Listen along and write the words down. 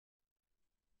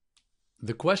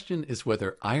The question is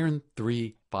whether iron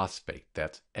 3 phosphate,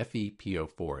 that's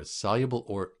FePO4, is soluble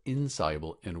or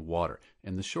insoluble in water.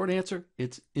 And the short answer,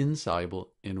 it's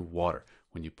insoluble in water.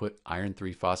 When you put iron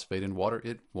 3 phosphate in water,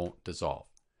 it won't dissolve.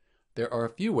 There are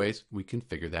a few ways we can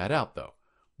figure that out though.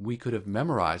 We could have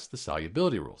memorized the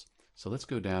solubility rules. So let's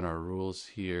go down our rules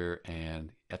here,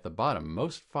 and at the bottom,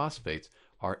 most phosphates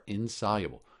are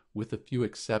insoluble with a few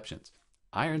exceptions.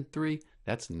 Iron 3,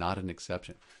 that's not an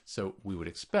exception. So we would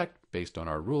expect, based on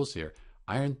our rules here,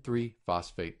 iron 3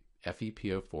 phosphate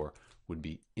FePO4 would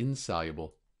be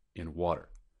insoluble in water.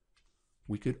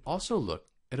 We could also look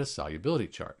at a solubility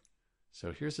chart.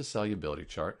 So here's a solubility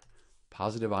chart.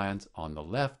 Positive ions on the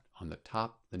left, on the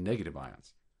top, the negative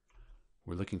ions.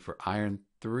 We're looking for iron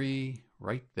 3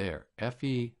 right there,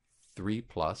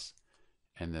 Fe3+,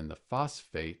 and then the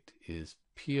phosphate is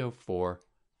PO4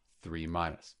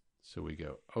 3-. So we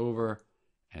go over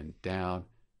and down,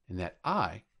 and that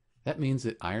I, that means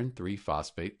that iron 3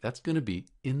 phosphate, that's going to be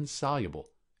insoluble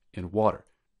in water.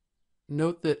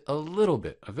 Note that a little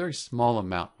bit, a very small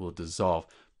amount will dissolve,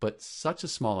 but such a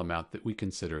small amount that we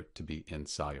consider it to be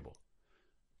insoluble.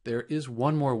 There is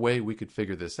one more way we could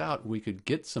figure this out. We could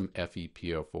get some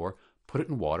FePO4, put it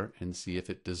in water, and see if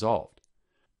it dissolved.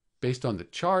 Based on the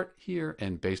chart here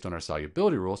and based on our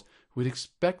solubility rules, we'd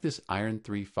expect this iron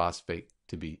 3 phosphate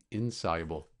to be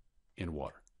insoluble in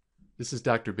water. This is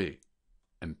Dr. B,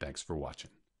 and thanks for watching.